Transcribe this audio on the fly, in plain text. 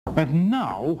But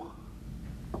now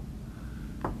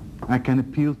I can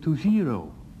appeal to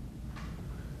 0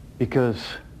 because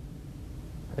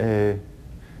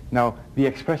now the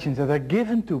expressions that are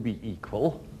given to be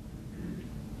equal,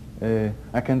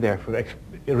 I can therefore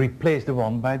replace the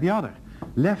one by the other.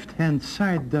 Left-hand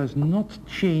side does not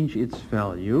change its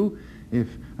value if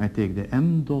I take the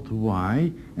m dot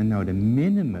y and now the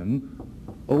minimum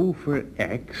over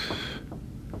x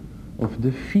of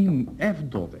the f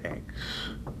dot x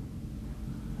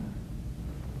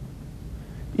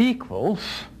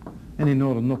equals, and in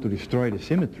order not to destroy the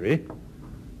symmetry,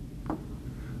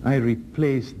 I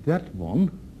replace that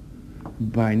one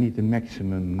by not the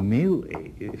maximum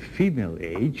female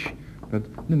age,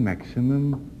 but the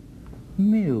maximum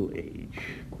male age.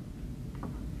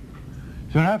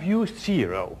 So now I've used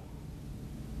 0.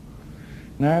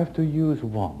 Now I have to use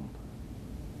 1.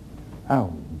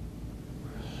 Oh.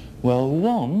 Well,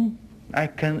 1, I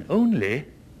can only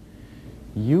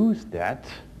use that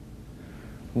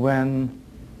when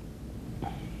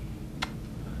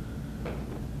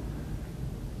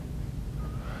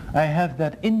I have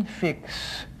that infix.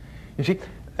 You see,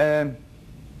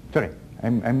 sorry, I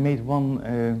made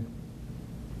one,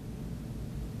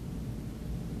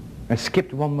 I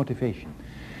skipped one motivation.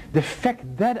 The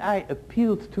fact that I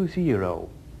appealed to 0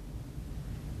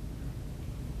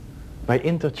 by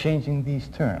interchanging these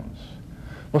terms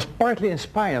was partly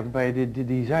inspired by the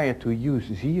desire to use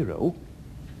 0.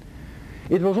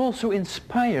 It was also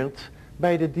inspired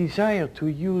by the desire to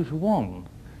use 1.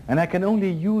 And I can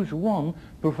only use 1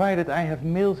 provided I have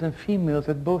males and females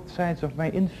at both sides of my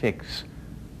infix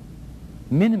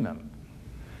minimum.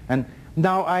 And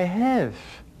now I have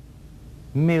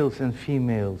males and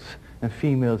females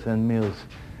and males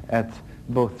at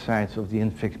both sides of the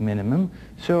infix minimum,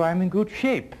 so I'm in good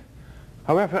shape.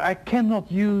 However, I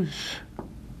cannot use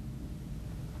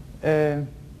 1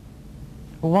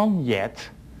 yet,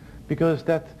 because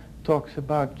that talks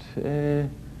about a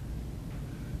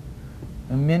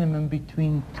minimum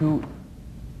between 2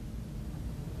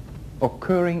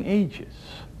 occurring ages,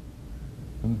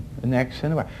 an x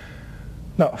and a y.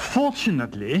 Now,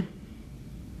 fortunately,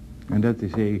 and that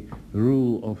is a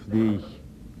rule of the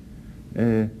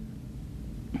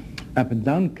up and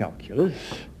down calculus,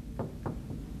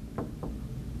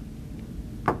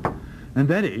 and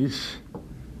that is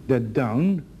that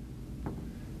down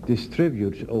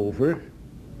distributes over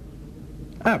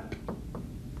up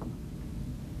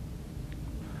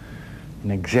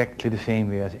in exactly the same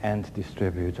way as and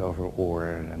distributes over or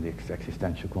and the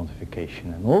existential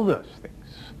quantification and all those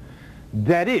things.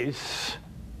 That is,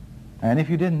 and if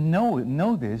you didn't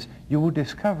know this, you would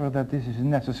discover that this is a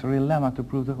necessary lemma to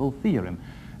prove the whole theorem.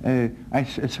 I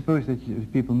suppose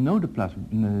that people know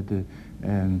the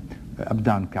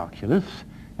up-down calculus,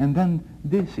 and then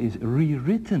this is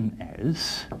rewritten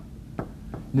as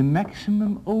the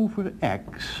maximum over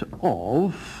x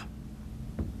of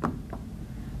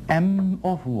m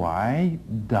of y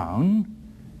down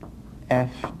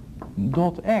f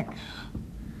dot x.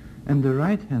 And the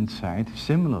right-hand side,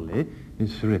 similarly,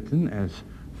 is written as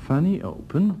funny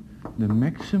open, the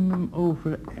maximum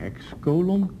over x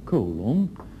colon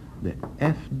colon, the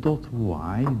f dot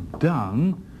y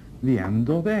down the m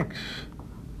dot x.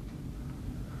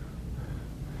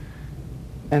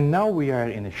 And now we are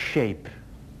in a shape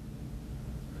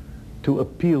to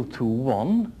appeal to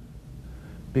 1,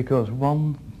 because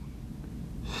 1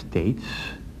 states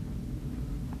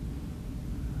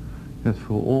that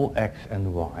for all x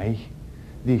and y,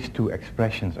 these two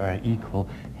expressions are equal.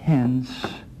 Hence,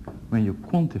 when you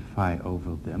quantify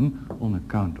over them on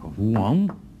account of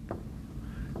 1,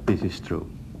 this is true.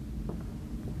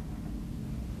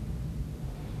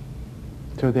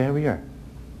 So there we are.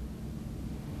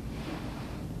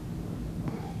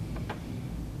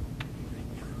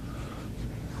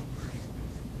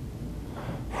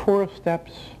 Four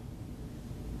steps,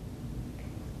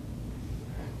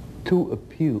 2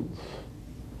 appeals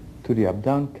to the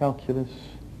up-down calculus,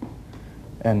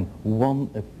 and 1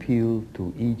 appeal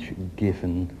to each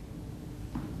given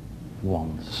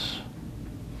once.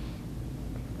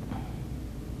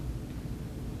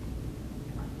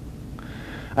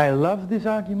 I love this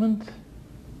argument,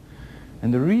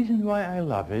 and the reason why I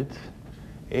love it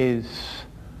is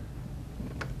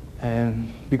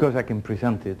because I can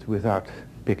present it without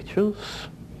pictures,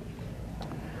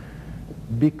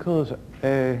 because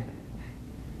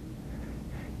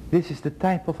this is the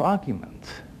type of argument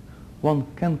one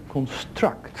can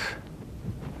construct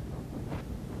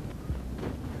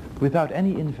without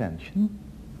any invention,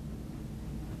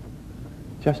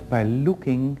 just by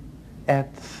looking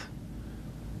at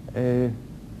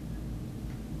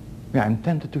Yeah, I'm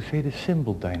tempted to say the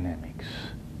symbol dynamics.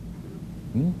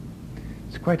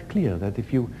 It's quite clear that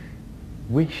if you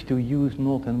wish to use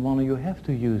 0 and 1, you have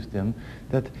to use them,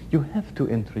 that you have to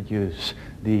introduce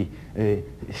the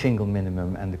single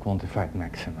minimum and the quantified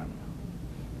maximum.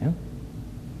 Yeah?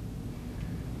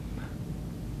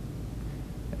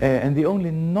 And the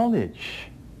only knowledge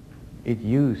it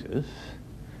uses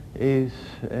is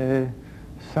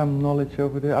some knowledge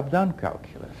over the up-down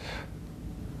calculus.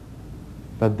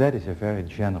 But that is a very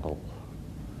general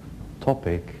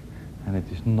topic, and it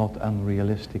is not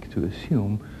unrealistic to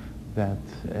assume that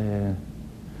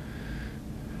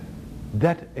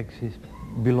that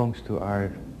belongs to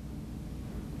our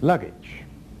luggage.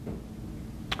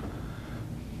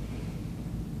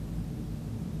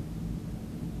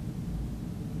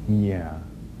 Yeah.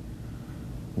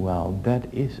 Well,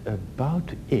 that is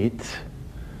about it.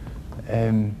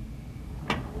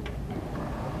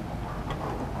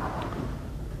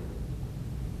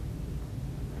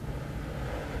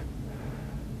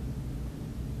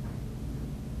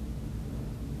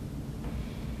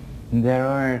 There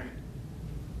are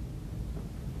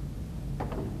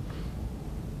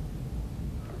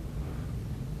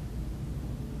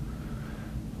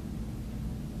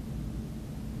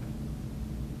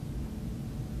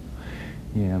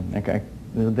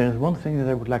there's one thing that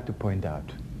I would like to point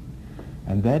out,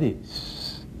 and that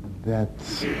is that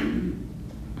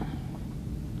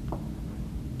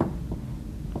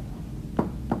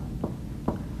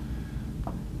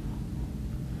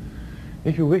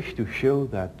if you wish to show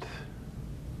that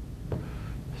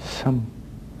some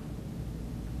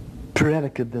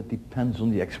predicate that depends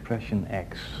on the expression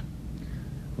x,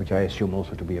 which I assume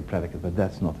also to be a predicate, but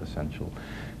that's not essential,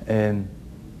 and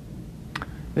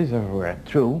this is everywhere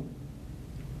true,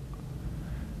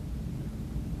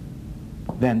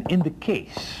 then in the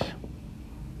case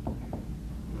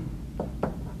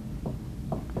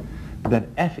that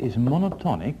f is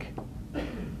monotonic,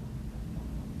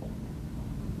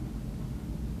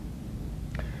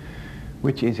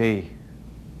 which is a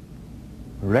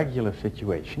regular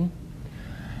situation,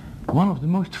 one of the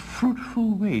most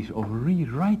fruitful ways of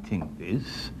rewriting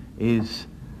this is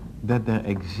that there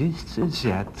exists a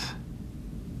z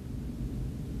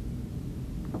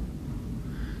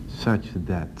such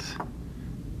that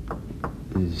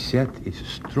z is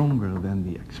stronger than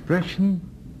the expression,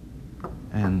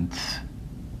 and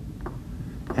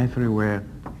everywhere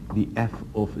the f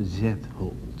of z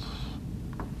holds.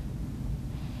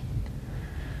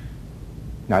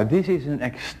 Now this is an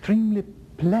extremely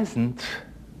pleasant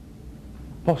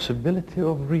possibility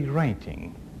of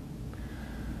rewriting.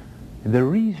 The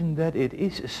reason that it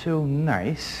is so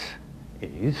nice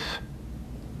is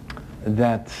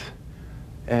that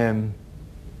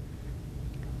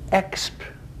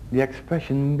the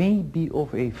expression may be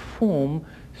of a form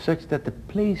such that the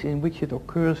place in which it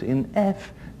occurs in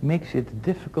f makes it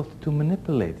difficult to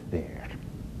manipulate there.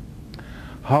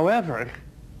 However,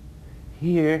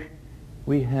 here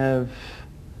we have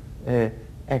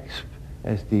x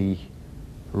as the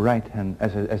right hand,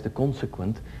 as the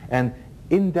consequent, and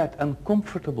in that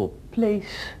uncomfortable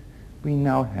place we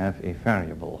now have a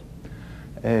variable.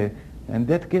 And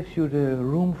that gives you the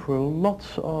room for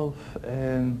lots of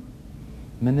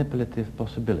manipulative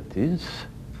possibilities.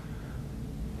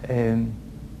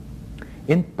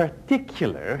 In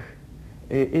particular,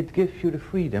 it gives you the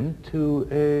freedom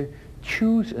to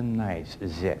choose a nice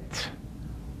z.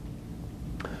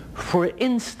 For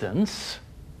instance,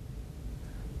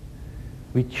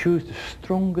 we choose the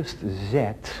strongest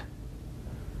z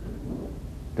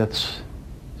that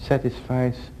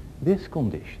satisfies this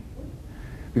condition.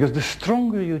 Because the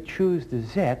stronger you choose the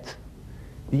z,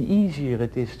 the easier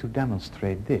it is to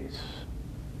demonstrate this.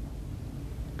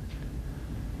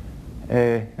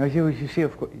 Now you see,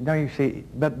 of course, now you say,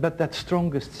 but that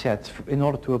strongest set, in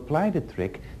order to apply the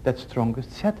trick, that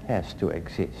strongest set has to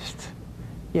exist.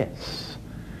 Yes.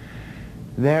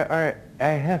 I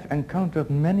have encountered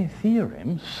many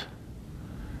theorems